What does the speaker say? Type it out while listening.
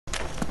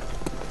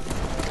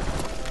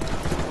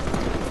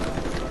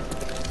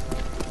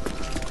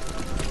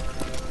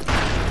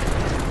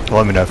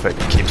Let me know if it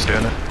keeps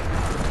doing it.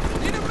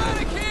 Need a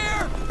medic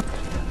here!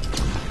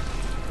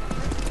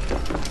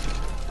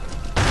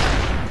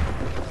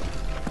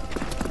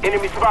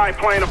 Enemy spy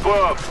plane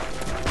above.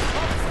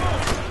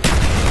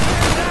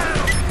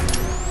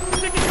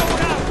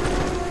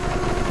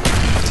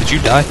 Did you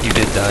die? You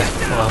did die.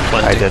 Well,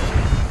 plenty. I did.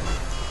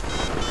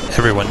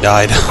 Everyone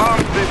died.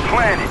 Bomb's been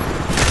planted.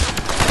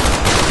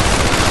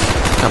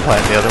 I'm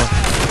playing the other one.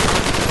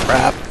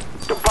 Crap.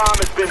 The bomb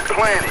has been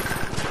planted.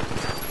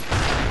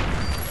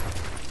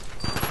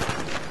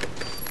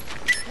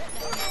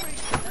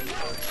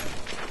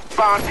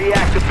 Bomb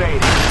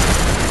deactivated.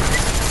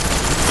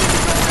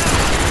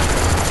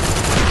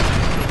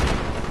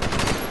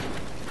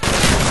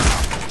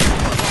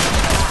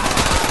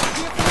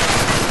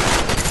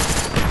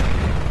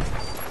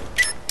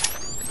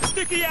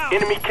 Sticky out!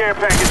 Enemy care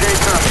package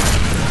incoming.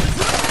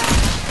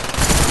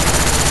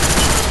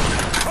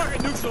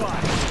 Target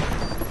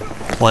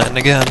neutralized! Planting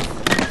again.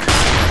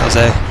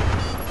 Jose.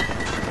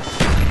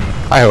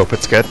 I hope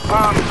it's good.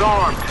 Bomb's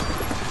armed.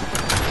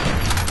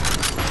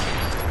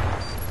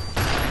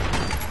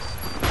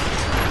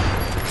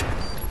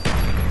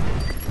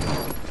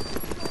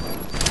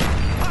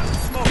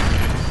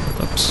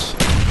 Oops.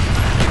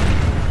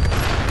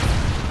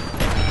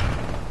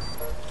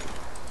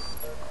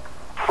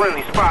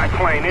 Friendly spy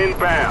plane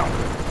inbound.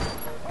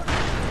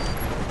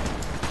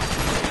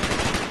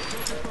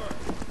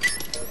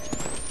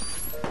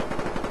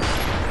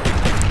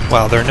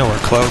 Wow, they're nowhere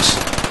close.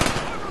 Spy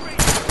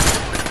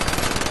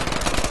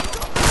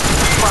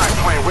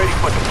plane ready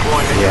for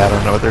deployment. Yeah, I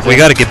don't know what they're doing. We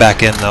gotta get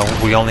back in though.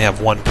 We only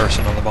have one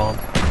person on the bomb.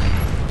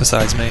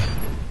 Besides me.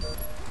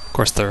 Of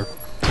course there's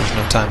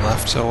no time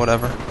left, so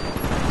whatever.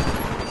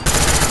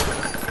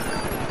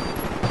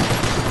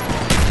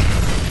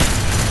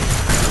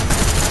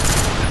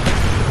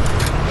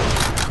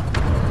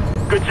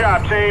 Good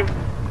job, team.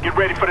 Get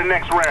ready for the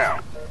next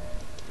round.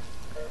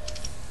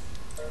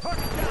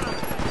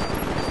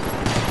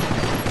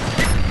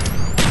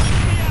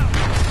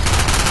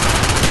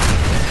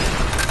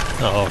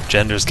 Uh-oh,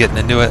 Gender's getting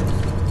into it.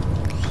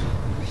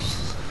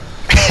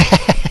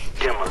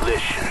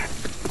 Demolition.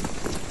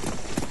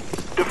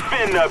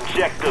 Defend the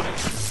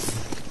objectives.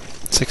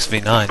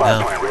 6v9 Spy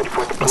now. plane ready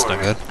for That's not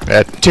deployment. good.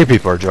 Yeah, 2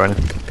 people are joining.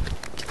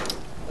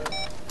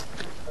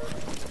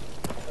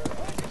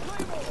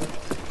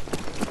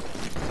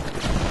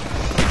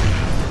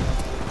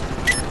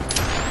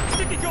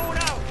 Sticky going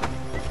out!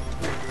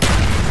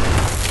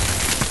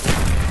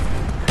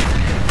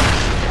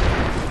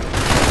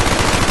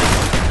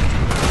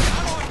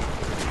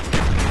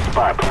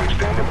 Spy plane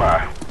standing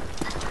by.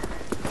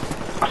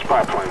 A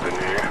spy plane's in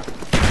the air.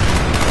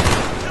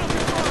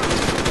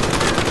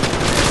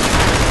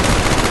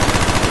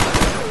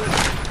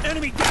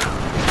 Enemy down!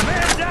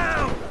 Man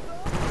down!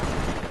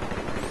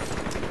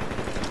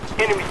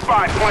 Enemy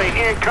spy plane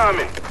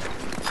incoming.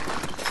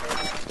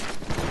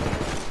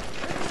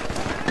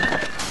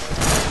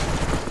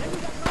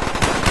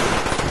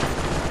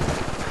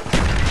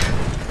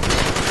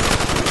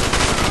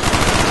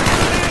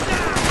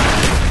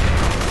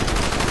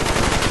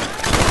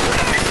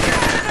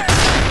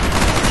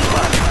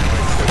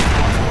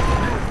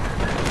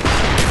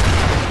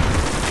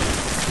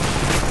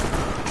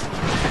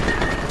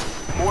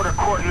 Mortar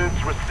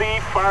coordinates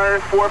received,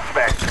 firing for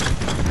effect.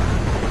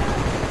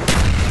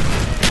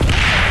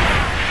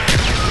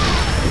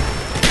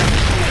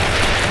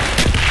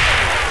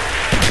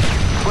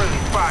 Friendly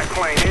spy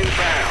plane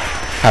inbound.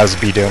 How's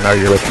B doing? Oh,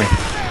 you're with me.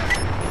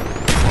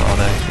 We're on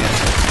A, yeah.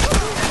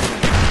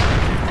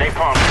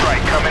 Napalm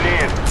strike coming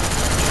in.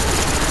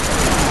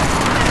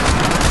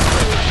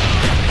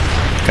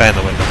 Guy in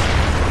the window.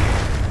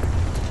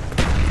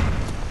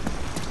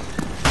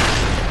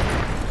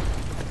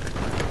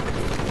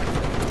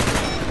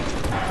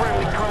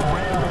 Friendly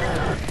Cobra.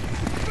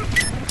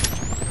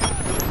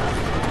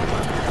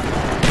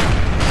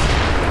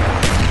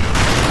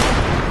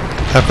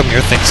 How come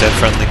your thing said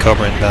friendly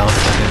Cobra inbound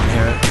and I didn't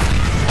hear it?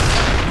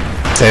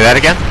 Say that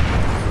again?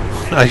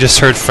 I just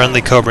heard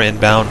friendly Cobra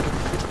inbound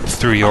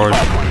through your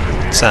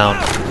sound,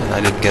 and I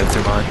didn't get it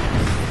through mine.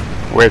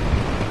 Weird.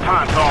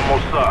 Time's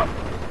almost up.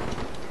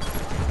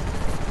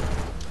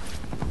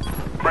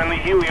 Friendly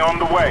Huey on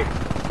the way.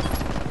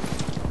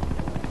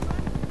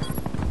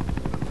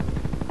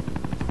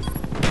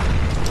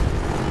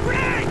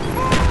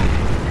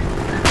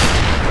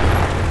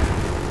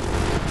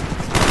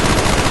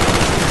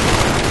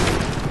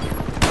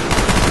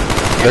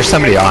 There's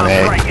somebody on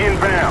A. Strike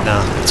inbound.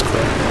 No, it's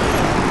clear.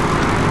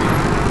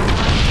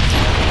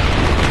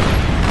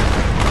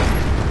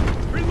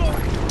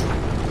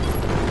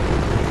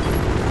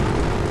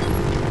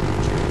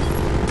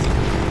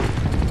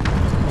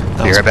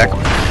 That Be was right back.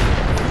 boring.